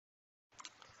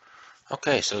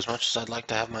Okay, so as much as I'd like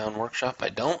to have my own workshop, I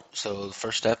don't. So the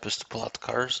first step is to pull out the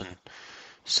cars and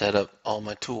set up all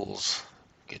my tools.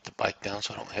 Get the bike down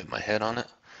so I don't hit my head on it.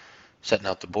 Setting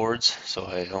out the boards so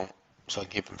I can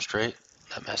keep them straight.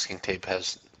 That masking tape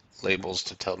has labels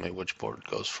to tell me which board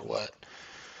goes for what.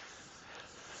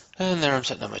 And there I'm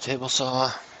setting up my table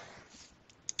saw.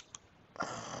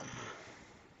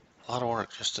 A lot of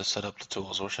work just to set up the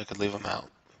tools. Wish I could leave them out,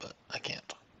 but I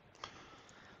can't.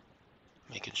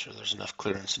 Making sure there's enough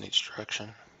clearance in each direction.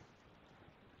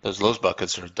 Those Lowe's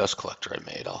buckets are a dust collector I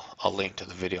made. I'll link to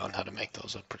the video on how to make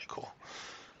those. They're pretty cool.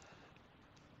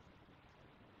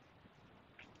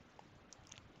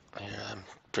 And I'm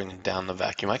bringing down the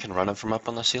vacuum. I can run it from up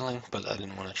on the ceiling, but I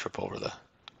didn't want to trip over the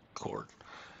cord.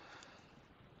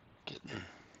 Getting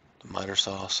the miter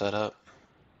saw set up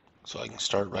so I can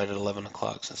start right at 11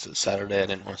 o'clock. Since it's Saturday, I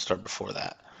didn't want to start before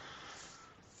that.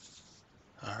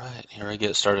 Alright, here I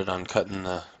get started on cutting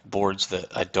the boards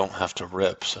that I don't have to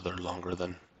rip, so they're wider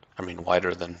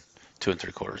than 2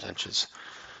 3/4 inches.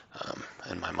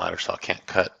 And my miter saw can't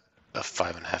cut a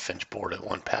 5.5 inch board at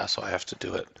one pass, so I have to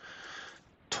do it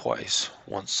twice,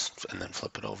 once and then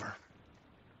flip it over.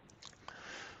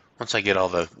 Once I get all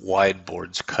the wide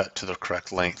boards cut to the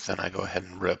correct length, then I go ahead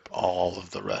and rip all of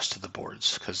the rest of the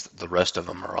boards, because the rest of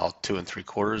them are all 2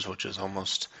 3/4, which is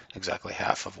almost exactly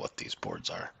half of what these boards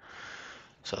are.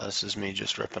 So this is me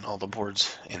just ripping all the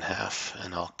boards in half,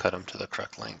 and I'll cut them to the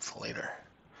correct length later.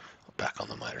 Back on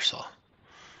the miter saw.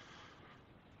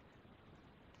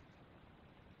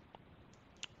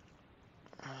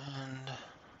 And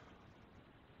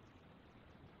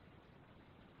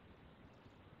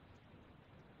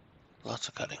lots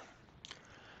of cutting.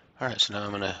 Alright, so now I'm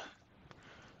going to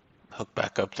hook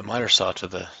back up the miter saw to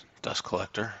the dust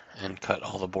collector and cut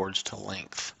all the boards to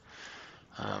length.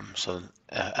 So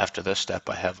after this step,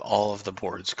 I have all of the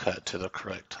boards cut to the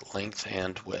correct length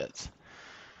and width.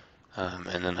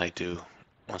 And then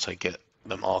once I get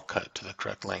them all cut to the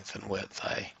correct length and width,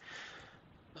 I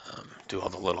do all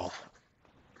the little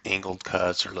angled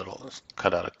cuts or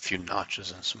cut out a few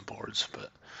notches in some boards.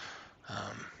 But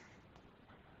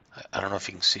I don't know if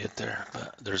you can see it there,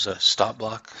 but there's a stop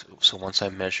block. So once I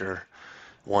measure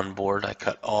one board, I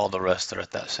cut all the rest that are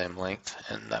at that same length,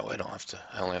 and that way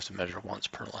I only have to measure once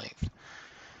per length.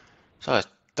 So I'm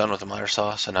done with the miter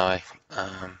saw, so now I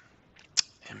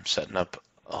am setting up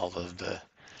all of the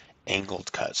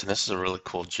angled cuts. And this is a really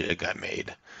cool jig I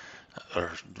made.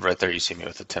 Or right there you see me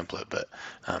with the template, but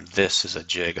this is a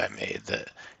jig I made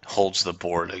that holds the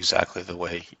board exactly the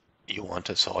way you want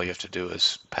it. So all you have to do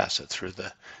is pass it through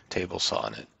the table saw,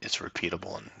 and it's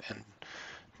repeatable and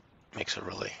makes a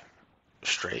really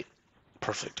straight,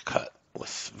 perfect cut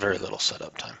with very little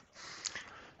setup time.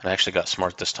 And I actually got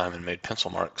smart this time and made pencil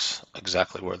marks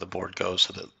exactly where the board goes,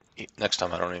 so that next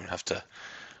time I don't even have to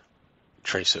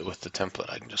trace it with the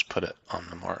template. I can just put it on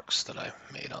the marks that I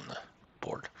made on the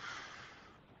board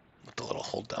with the little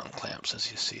hold down clamps, as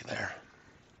you see there.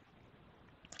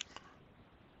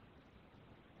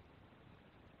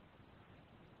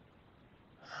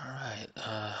 Alright,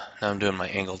 now I'm doing my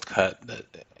angled cut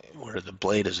where the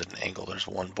blade is at an angle. There's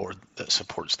one board that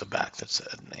supports the back that's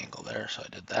at an angle there, so I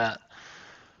did that.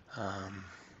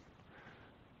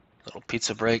 Little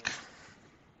pizza break.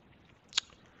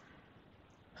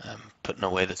 I'm putting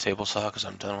away the table saw because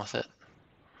I'm done with it.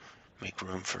 Make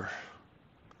room for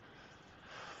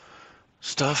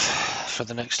stuff for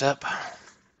the next step.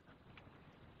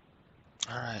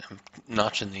 Alright, I'm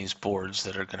notching these boards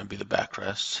that are going to be the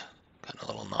backrests. Got a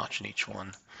little notch in each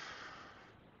one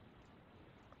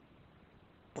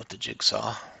with the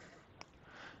jigsaw.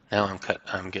 Now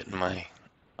I'm getting my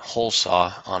hole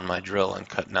saw on my drill and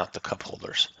cutting out the cup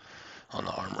holders on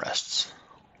the armrests.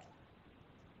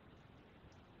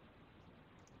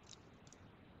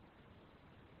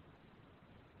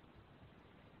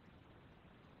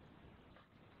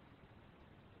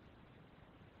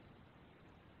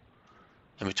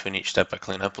 In between each step I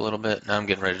clean up a little bit. Now I'm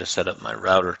getting ready to set up my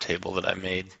router table that I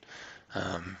made.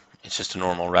 It's just a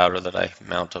normal router that I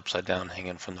mount upside down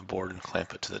hanging from the board and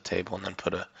clamp it to the table, and then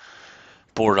put a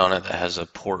board on it that has a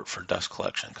port for dust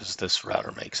collection, because this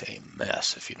router makes a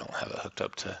mess if you don't have it hooked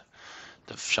up to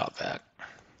the shop vac.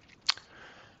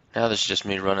 Now this is just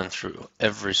me running through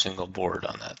every single board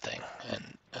on that thing,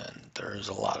 and there's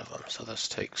a lot of them, so this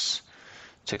takes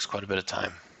quite a bit of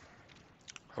time.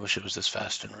 I wish it was this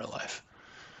fast in real life.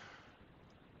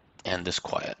 And this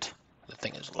quiet. The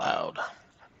thing is loud.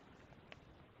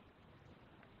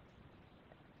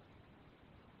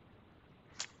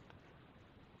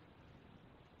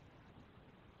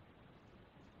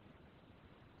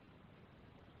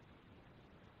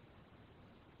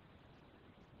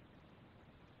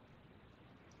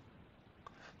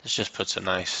 This just puts a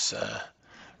nice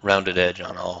rounded edge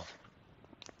on all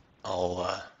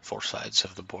 4 sides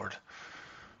of the board.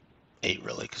 8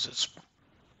 really, because it's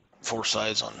 4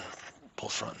 sides on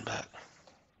both front and back.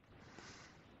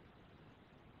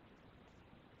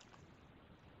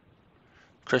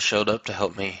 Chris showed up to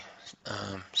help me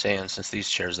sand, since these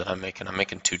chairs that I'm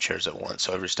making 2 chairs at once,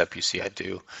 so every step you see I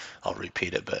do, I'll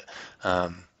repeat it, but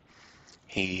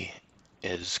he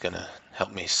is gonna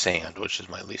help me sand, which is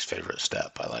my least favorite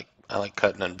step. I like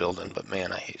cutting and building, but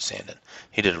man, I hate sanding.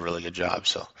 He did a really good job,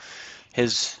 so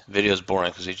his video is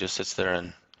boring because he just sits there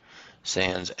and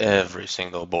sands every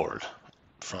single board,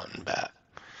 front and back,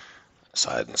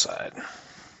 side and side.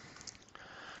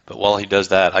 But while he does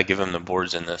that, I give him the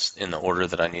boards in the order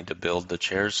that I need to build the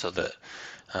chairs, so that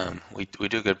we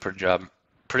do a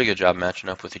pretty good job matching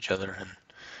up with each other.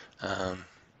 And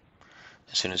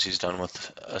as soon as he's done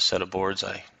with a set of boards,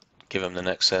 I give him the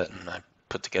next set, and I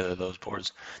put together those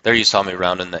boards. There you saw me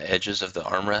rounding the edges of the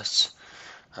armrests.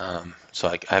 So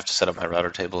I have to set up my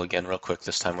router table again real quick,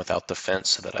 this time without the fence,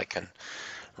 so that I can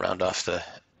round off the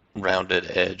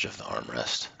rounded edge of the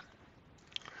armrest.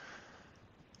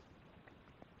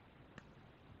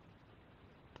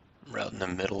 Right in the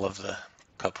middle of the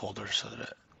cup holder so that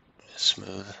it is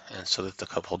smooth, and so that the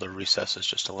cup holder recesses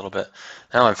just a little bit.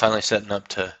 Now I'm finally setting up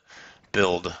to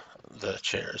build the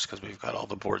chairs, because we've got all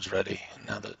the boards ready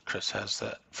now that Chris has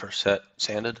that first set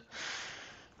sanded.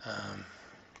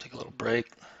 Take a little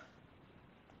break.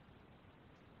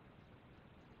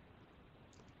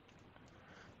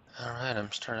 All right,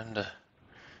 I'm starting to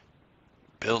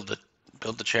build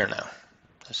the chair now.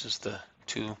 This is the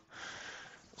 2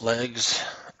 legs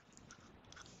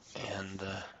and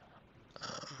the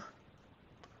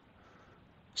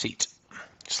seat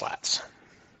slats.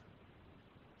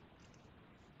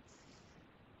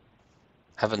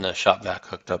 Having the shop vac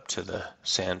hooked up to the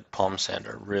palm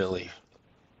sander really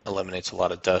eliminates a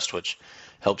lot of dust, which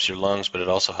helps your lungs, but it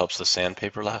also helps the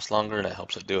sandpaper last longer, and it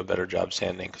helps it do a better job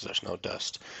sanding because there's no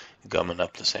dust gumming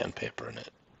up the sandpaper, and it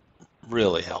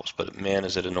really helps. But man,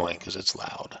 is it annoying because it's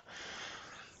loud.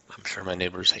 I'm sure my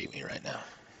neighbors hate me right now.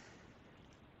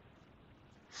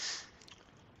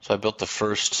 So I built the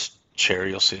first chair.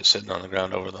 You'll see it sitting on the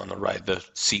ground over on the right, the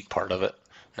seat part of it.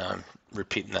 Now I'm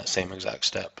repeating that same exact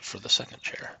step for the second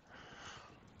chair.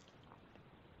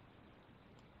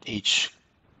 Each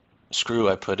screw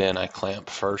I put in, I clamp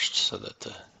first so that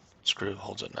the screw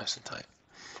holds it nice and tight.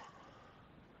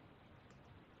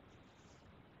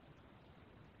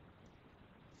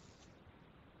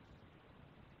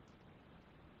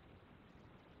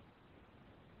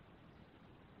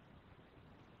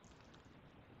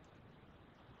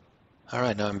 All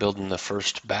right, now I'm building the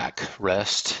first back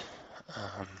rest.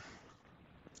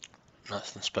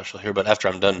 Nothing special here, but after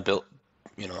I'm done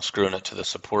screwing it to the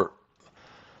support,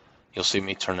 you'll see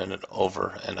me turning it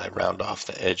over, and I round off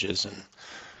the edges and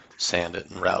sand it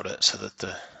and route it so that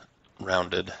the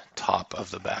rounded top of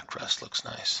the backrest looks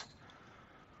nice.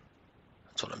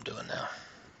 That's what I'm doing now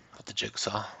with the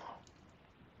jigsaw.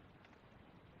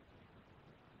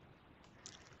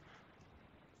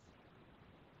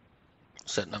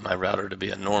 Setting up my router to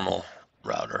be a normal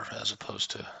router as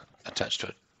opposed to attached to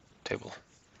a table.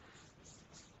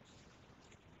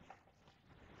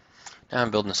 Now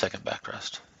I'm building the second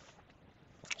backrest.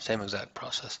 Same exact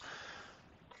process.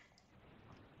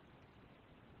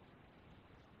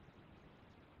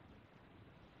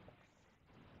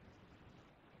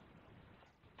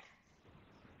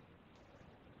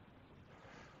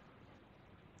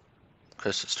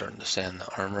 Chris is starting to sand the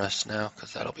armrest now,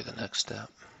 because that'll be the next step.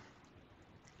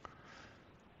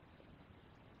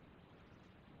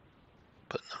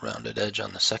 Putting the rounded edge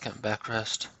on the second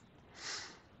backrest.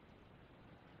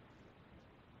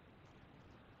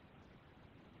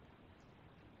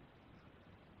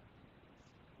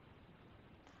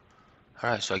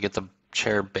 Alright, so I get the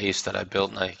chair base that I built,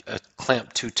 and I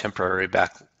clamp 2 temporary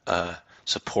back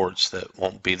supports that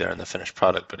won't be there in the finished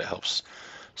product, but it helps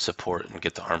support and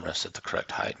get the armrests at the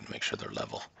correct height and make sure they're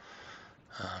level.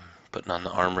 Putting on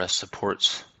the armrest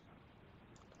supports.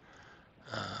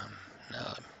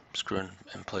 Now I'm screwing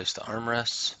in place the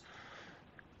armrests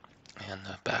and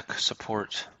the back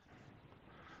support.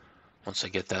 Once I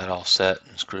get that all set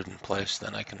and screwed in place,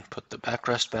 then I can put the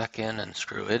backrest back in and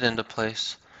screw it into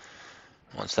place.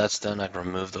 Once that's done, I can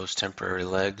remove those temporary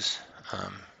legs,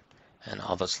 and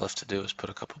all that's left to do is put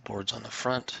a couple boards on the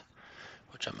front,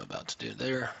 which I'm about to do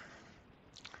there.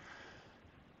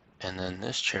 And then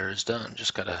this chair is done.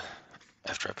 Just gotta,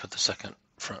 after I put the second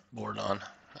front board on,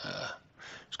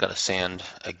 just gotta sand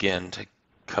again to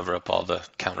cover up all the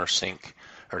countersink,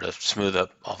 or to smooth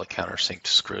up all the countersink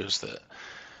screws that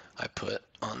I put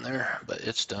on there, but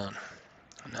it's done.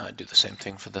 And now I do the same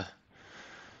thing for the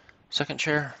second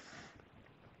chair.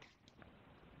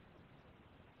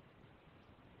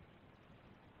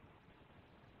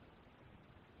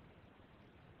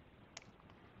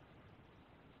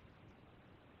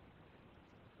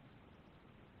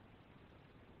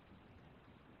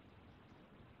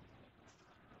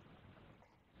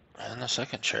 And the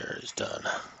second chair is done.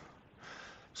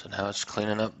 So now it's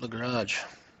cleaning up the garage.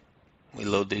 We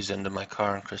load these into my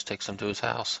car and Chris takes them to his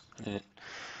house. I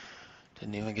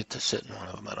didn't even get to sit in one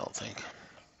of them, I don't think.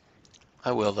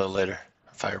 I will though later.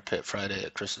 Fire pit Friday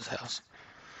at Chris's house.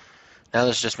 Now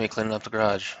that's just me cleaning up the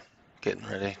garage, getting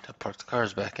ready to park the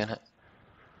cars back in it.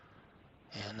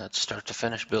 And that's start to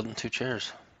finish building 2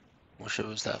 chairs. Wish it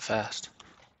was that fast.